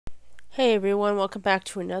Hey everyone, welcome back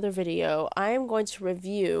to another video. I am going to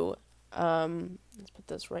review, let's put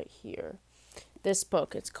this right here, this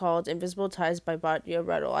book. It's called Invisible Ties by Batya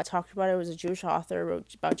Ruddell. I talked about it. It was a Jewish author,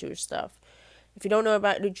 wrote about Jewish stuff. If you don't know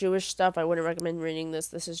about Jewish stuff, I wouldn't recommend reading this.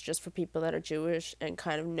 This is just for people that are Jewish and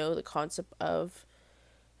kind of know the concept of,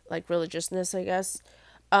 like, religiousness, I guess.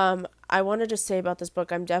 I wanted to say about this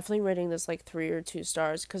book, I'm definitely rating this like 3 or 2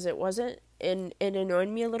 stars because it annoyed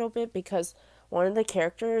me a little bit because one of the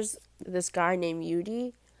characters, this guy named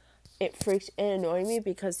Yudi, it annoyed me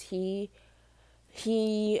because he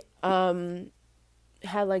had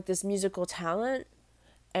like this musical talent,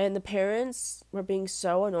 and the parents were being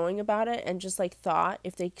so annoying about it and just like thought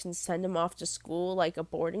if they can send him off to school, like a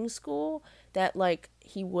boarding school, that like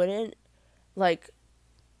he wouldn't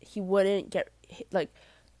get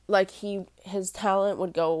like his talent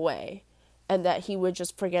would go away, and that he would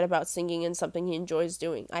just forget about singing and something he enjoys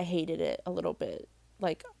doing. I hated it a little bit.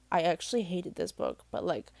 Like, I actually hated this book, but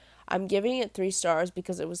like, I'm giving it 3 stars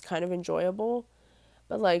because it was kind of enjoyable.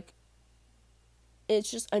 But like,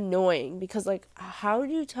 it's just annoying because like, how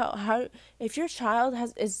do you tell how if your child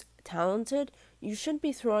has is talented, you shouldn't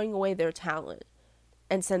be throwing away their talent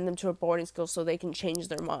and send them to a boarding school so they can change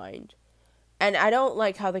their mind. And I don't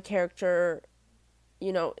like how the character,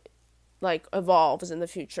 you know, like evolves in the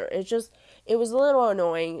future. It was a little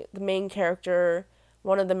annoying. The main character,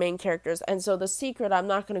 one of the main characters, and so the secret. I'm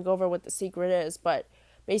not going to go over what the secret is, but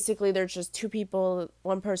basically there's just two people.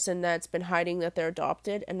 One person that's been hiding that they're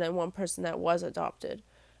adopted, and then one person that was adopted,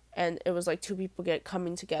 and it was like two people get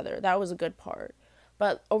coming together. That was a good part.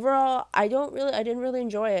 But overall, I didn't really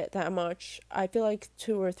enjoy it that much. I feel like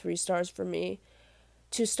 2 or 3 stars for me.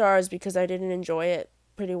 2 stars because I didn't enjoy it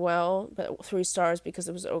pretty well, but 3 stars because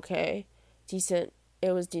it was okay, decent.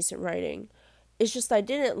 It was decent writing. It's just I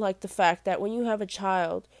didn't like the fact that when you have a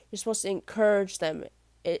child, you're supposed to encourage them.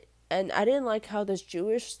 And I didn't like how this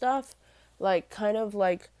Jewish stuff, like kind of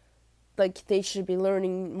like they should be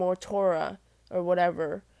learning more Torah or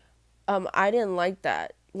whatever. I didn't like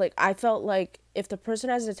that. Like I felt like if the person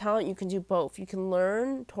has a talent, you can do both. You can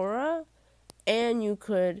learn Torah, and you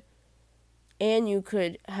could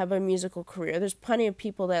have a musical career. There's plenty of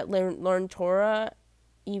people that learn Torah,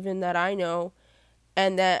 even that I know,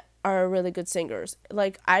 and that are really good singers.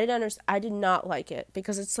 Like I did not like it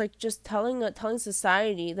because it's like just telling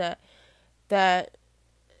society that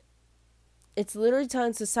it's literally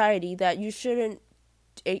telling society that you shouldn't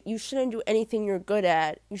do anything you're good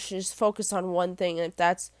at. You should just focus on one thing, and if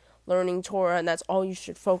that's learning Torah, and that's all you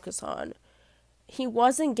should focus on. He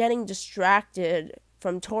wasn't getting distracted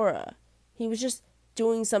from Torah. He was just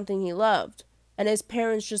doing something he loved. And his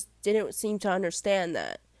parents just didn't seem to understand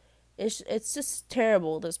that. It's just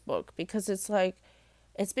terrible, this book, because it's like,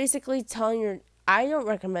 it's basically telling your, I don't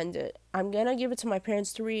recommend it. I'm gonna give it to my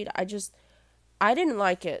parents to read. I didn't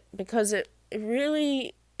like it because it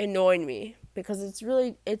really annoyed me. Because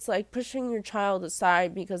it's like pushing your child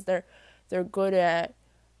aside because they're good at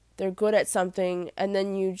they're good at something, and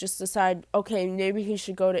then you just decide, okay, maybe he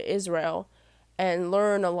should go to Israel and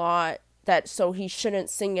learn a lot, that so he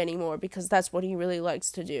shouldn't sing anymore because that's what he really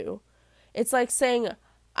likes to do. It's like saying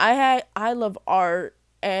I love art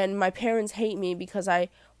and my parents hate me because I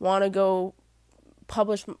want to go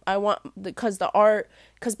publish. I want because the art,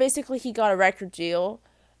 because basically he got a record deal,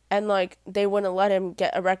 and like they wouldn't let him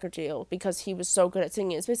get a record deal because he was so good at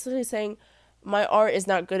singing. It's basically saying my art is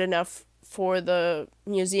not good enough for the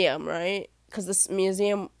museum, right? Because this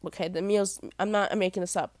museum, okay, I'm making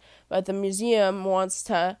this up, but the museum wants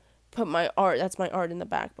to put my art. That's my art in the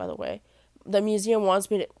back, by the way. The museum wants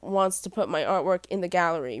to put my artwork in the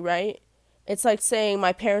gallery, right? It's like saying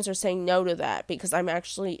my parents are saying no to that because I'm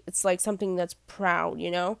actually. It's like something that's proud, you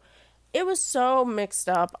know. It was so mixed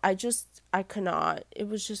up. I could not. It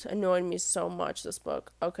was just annoying me so much, this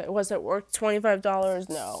book. Okay, was it worth $25?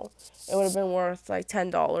 No. It would have been worth like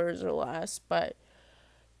 $10 or less, but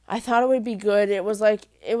I thought it would be good. It was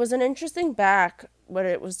an interesting back what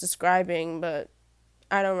it was describing, but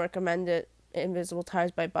I don't recommend it. Invisible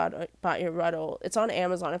Ties by Batya Ruddell. It's on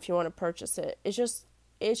Amazon if you want to purchase it. It's just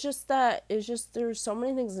there's so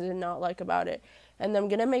many things I did not like about it. And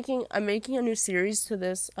I'm making a new series to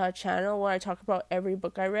this channel where I talk about every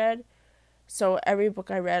book I read. So every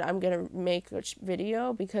book I read, I'm gonna make a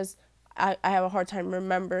video because I have a hard time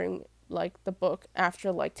remembering like the book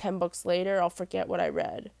after like 10 books later. I'll forget what I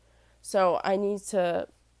read. So I need to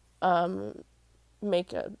um,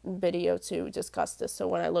 make a video to discuss this. So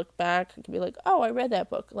when I look back, I can be like, oh, I read that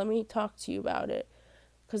book. Let me talk to you about it.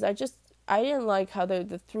 Because I didn't like how they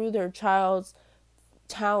threw their child's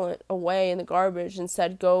talent away in the garbage and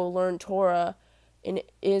said, go learn Torah in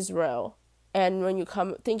Israel. And when you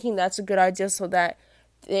come thinking that's a good idea, so that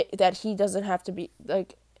that he doesn't have to be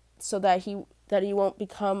like, so that he won't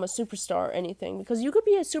become a superstar or anything, because you could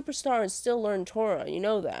be a superstar and still learn Torah, you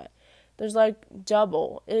know that. There's like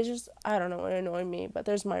double. It's just, I don't know, it annoyed me, but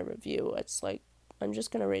there's my review. It's like, I'm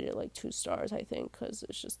just gonna rate it like 2 stars, I think, because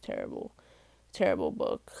it's just terrible. Terrible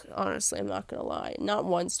book. Honestly, I'm not gonna lie. Not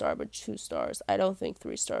 1 star, but 2 stars. I don't think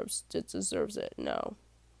 3 stars deserves it. No.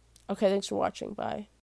 Okay, thanks for watching. Bye.